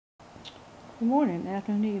Good morning,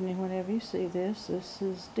 afternoon, evening, whenever you see this. This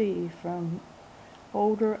is Dee from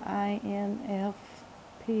Older INFPA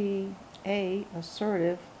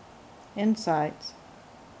Assertive Insights.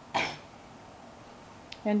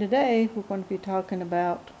 And today we're going to be talking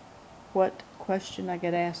about what question I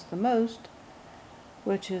get asked the most,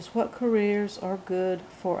 which is what careers are good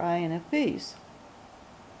for INFPs?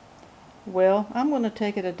 Well, I'm going to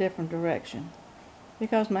take it a different direction.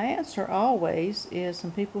 Because my answer always is,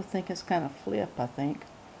 some people think it's kind of flip, I think,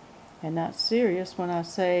 and not serious when I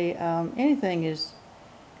say anything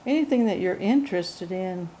that you're interested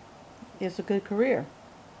in is a good career.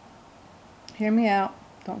 Hear me out.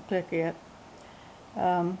 Don't click yet.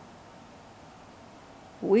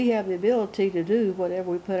 We have the ability to do whatever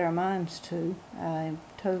we put our minds to. I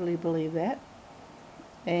totally believe that.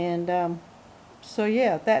 And so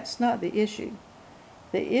yeah, that's not the issue.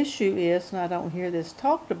 The issue is, and I don't hear this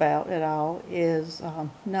talked about at all, is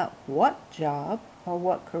not what job or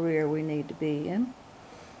what career we need to be in,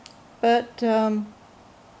 but the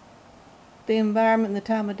environment and the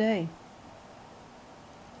time of day.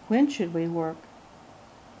 When should we work?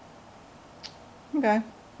 Okay,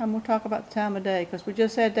 I'm going to talk about the time of day, because we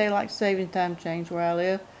just had daylight saving time change where I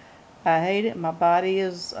live. I hate it. My body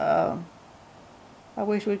is... I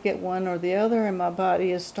wish we'd get one or the other, and my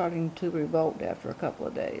body is starting to revolt after a couple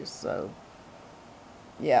of days. So,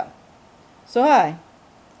 yeah. So, hi,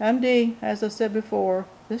 I'm Dee. As I said before,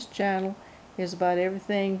 this channel is about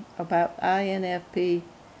everything about INFP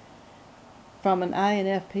from an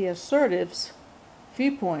INFP assertive's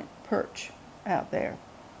viewpoint perch out there.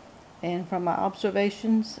 And from my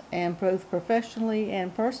observations, and both professionally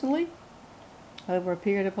and personally, over a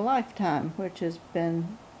period of a lifetime, which has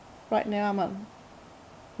been, right now I'm a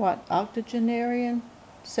octogenarian?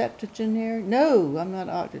 Septuagenarian? No, I'm not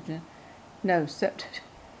octogenarian. No, septuagenarian.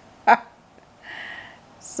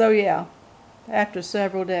 So yeah, after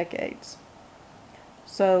several decades.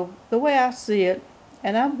 So the way I see it,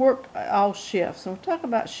 and I've worked all shifts, and we'll talk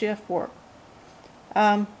about shift work.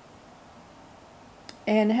 And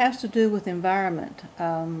it has to do with environment.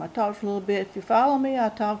 I talked a little bit, if you follow me, I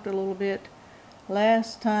talked a little bit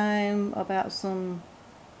last time about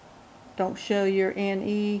don't show your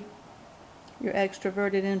NE, your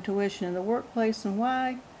extroverted intuition in the workplace, and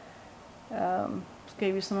why. Just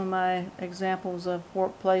gave you some of my examples of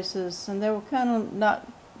workplaces, and they were kind of not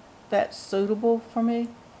that suitable for me.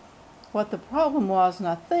 What the problem was, and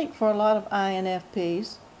I think for a lot of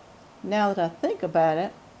INFPs, now that I think about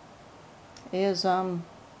it, is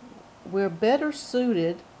we're better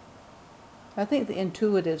suited, I think the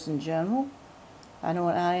intuitives in general. I know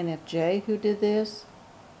an INFJ who did this.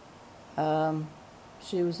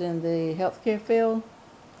 She was in the healthcare field,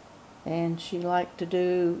 and she liked to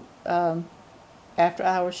do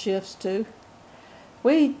after-hour shifts too.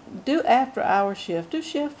 We do after-hour shift, do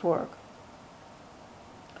shift work,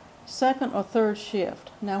 second or third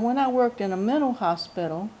shift. Now, when I worked in a mental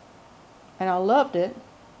hospital, and I loved it,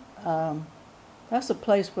 that's a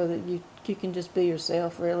place where you can just be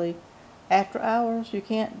yourself, really. After hours, you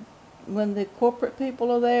can't, when the corporate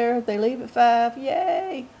people are there, they leave at 5,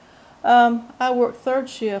 yay! I worked third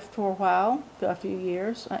shift for a while, for a few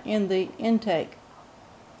years, in the intake.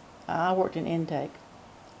 I worked in intake.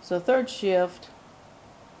 So third shift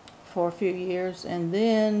for a few years, and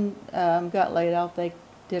then got laid off. They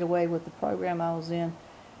did away with the program I was in.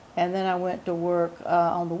 And then I went to work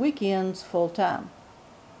on the weekends full time.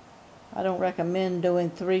 I don't recommend doing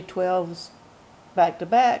 3 12s back to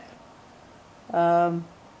back.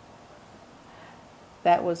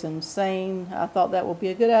 That was insane. I thought that would be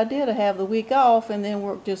a good idea to have the week off and then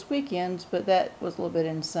work just weekends, but that was a little bit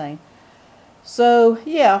insane. So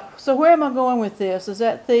yeah, so where am I going with this? Is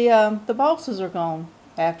that the bosses are gone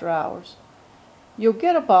after hours. You'll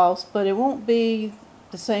get a boss, but it won't be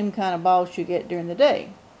the same kind of boss you get during the day.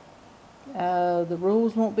 The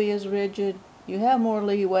rules won't be as rigid. You have more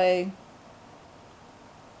leeway,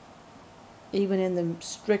 even in the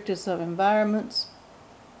strictest of environments.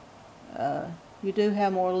 You do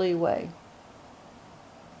have more leeway.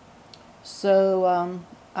 So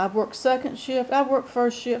I've worked second shift. I've worked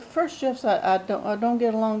first shift. First shifts I don't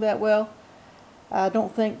get along that well. I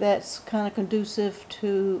don't think that's kind of conducive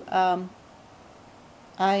to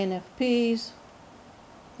INFPs,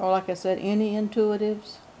 or like I said, any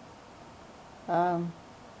intuitives. There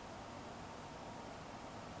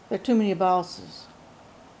are too many bosses.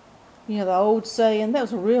 You know, the old saying, that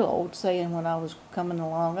was a real old saying when I was coming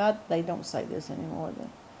along. They don't say this anymore.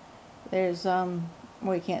 There's, well,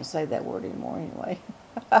 you can't say that word anymore anyway.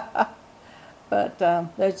 But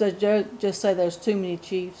just say there's too many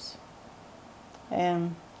chiefs.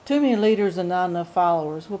 And too many leaders and not enough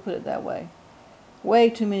followers. We'll put it that way.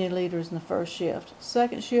 Way too many leaders in the first shift.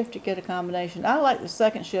 Second shift, you get a combination. I like the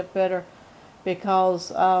second shift better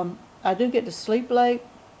because I do get to sleep late.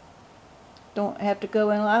 Don't have to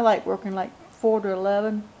go in. I like working like 4 to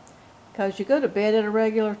 11 because you go to bed at a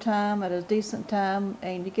regular time, at a decent time,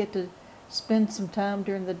 and you get to spend some time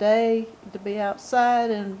during the day to be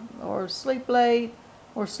outside and or sleep late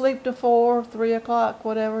or sleep to 4, 3 o'clock,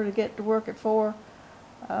 whatever, to get to work at 4.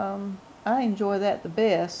 I enjoy that the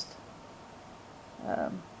best.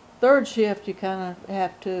 Third shift, you kind of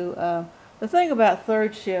have to. The thing about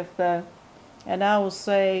third shift, though, and I will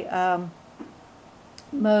say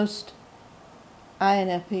most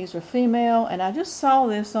INFPs are female, and I just saw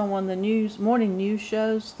this on one of the morning news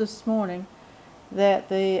shows this morning that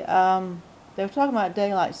they were talking about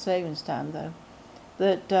daylight savings time, though,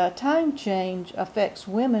 that time change affects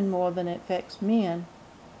women more than it affects men.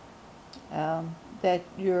 That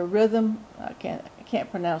your rhythm, I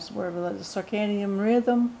can't pronounce the word, but the circadian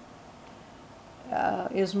rhythm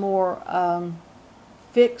is more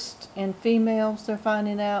fixed in females, they're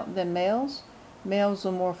finding out, than males. Males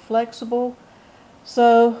are more flexible.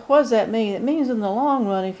 So what does that mean? It means in the long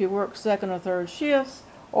run, if you work second or third shifts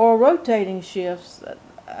or rotating shifts,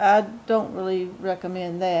 I don't really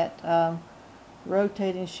recommend that.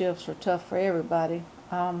 Rotating shifts are tough for everybody.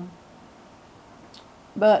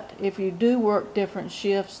 But if you do work different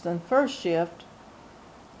shifts than first shift,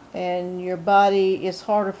 and your body, it's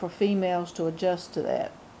harder for females to adjust to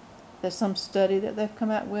that. There's some study that they've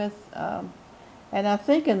come out with. And I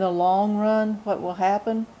think in the long run, what will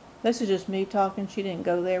happen, this is just me talking, she didn't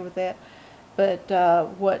go there with that, but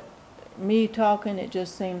what me talking, it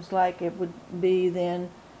just seems like it would be then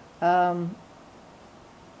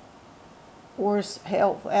worse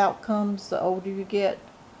health outcomes the older you get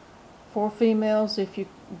for females if your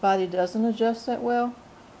body doesn't adjust that well.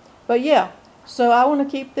 But yeah, so I want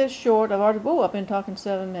to keep this short. I've been talking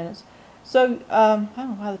 7 minutes. So I don't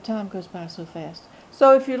know why the time goes by so fast.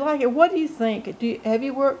 So if you like it, what do you think? Have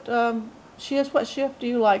you worked shifts? What shift do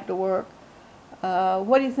you like to work?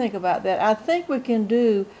 What do you think about that? I think we can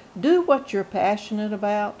do what you're passionate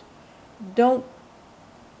about. Don't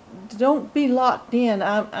be locked in.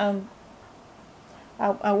 I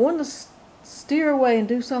want to steer away and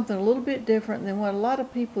do something a little bit different than what a lot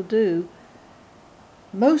of people do.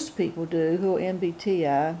 Most people do who are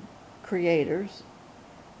MBTI creators,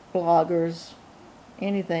 bloggers,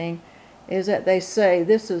 anything, is that they say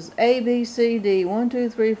this is A, B, C, D, 1, 2,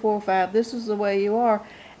 3, 4, 5, this is the way you are.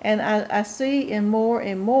 And I see in more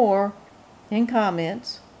and more in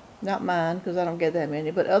comments, not mine because I don't get that many,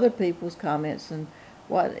 but other people's comments and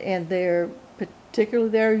they're particularly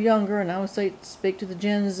they're younger, and I would say speak to the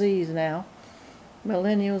Gen Zs now,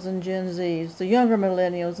 millennials and Gen Zs, the younger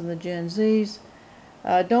millennials and the Gen Zs.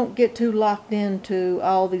 Don't get too locked into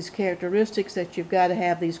all these characteristics that you've got to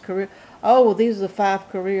have these careers. Oh, well, these are the 5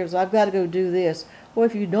 careers. I've got to go do this. Well,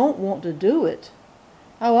 if you don't want to do it,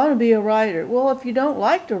 I want to be a writer. Well, if you don't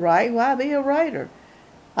like to write, why be a writer?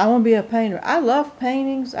 I want to be a painter. I love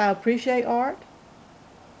paintings. I appreciate art,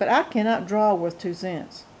 but I cannot draw worth 2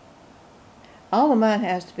 cents. All of mine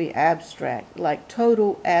has to be abstract, like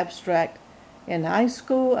total abstract. In high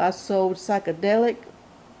school, I sold psychedelic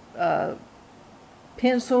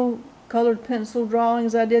colored pencil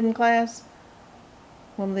drawings I did in class.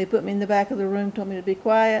 When they put me in the back of the room, told me to be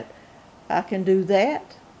quiet, I can do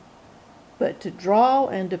that. But to draw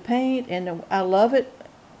and to paint, and I love it,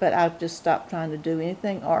 but I've just stopped trying to do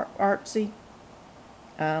anything artsy.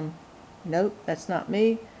 Nope, that's not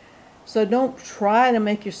me. So don't try to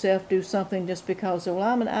make yourself do something just because, well,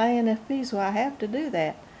 I'm an INFP, so I have to do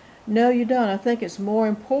that. No, you don't. I think it's more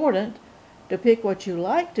important to pick what you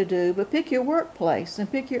like to do, but pick your workplace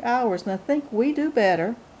and pick your hours. And I think we do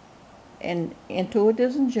better, and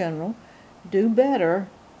intuitives in general, do better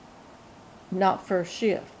not first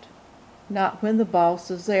shift. Not when the boss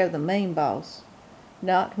is there, the main boss.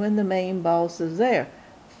 Not when the main boss is there.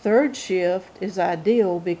 Third shift is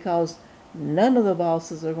ideal because none of the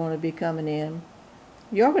bosses are going to be coming in.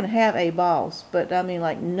 You're going to have a boss, but I mean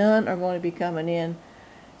like none are going to be coming in.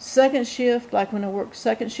 Second shift, like when I work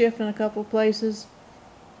second shift in a couple of places,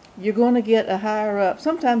 you're going to get a higher up.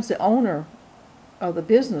 Sometimes the owner of the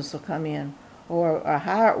business will come in, or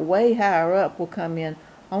a way higher up will come in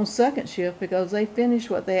on second shift because they finished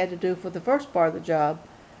what they had to do for the first part of the job.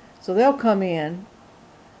 So they'll come in,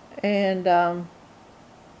 and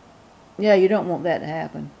yeah, you don't want that to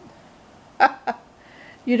happen.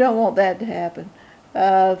 You don't want that to happen.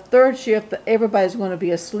 Third shift, everybody's going to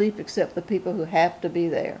be asleep except the people who have to be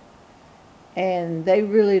there. And they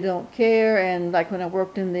really don't care. And like when I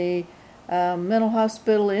worked in the mental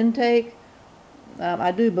hospital intake,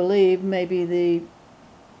 I do believe maybe the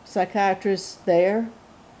psychiatrist there,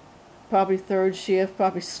 probably third shift,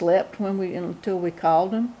 probably slept until we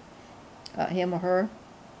called him or her.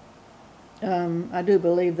 I do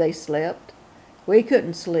believe they slept. We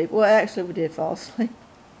couldn't sleep. Well, actually, we did fall asleep.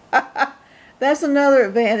 That's another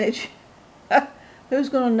advantage. Who's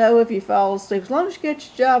going to know if you fall asleep? As long as you get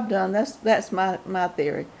your job done, that's my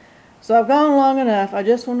theory. So I've gone long enough. I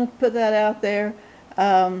just want to put that out there.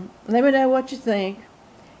 Let me know what you think.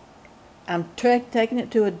 I'm taking it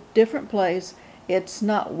to a different place. It's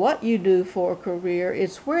not what you do for a career.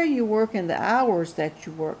 It's where you work and the hours that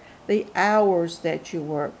you work. The hours that you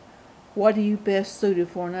work. What are you best suited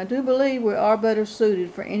for? And I do believe we are better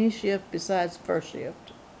suited for any shift besides first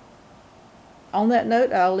shift. On that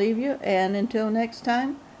note, I'll leave you, and until next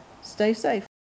time, stay safe.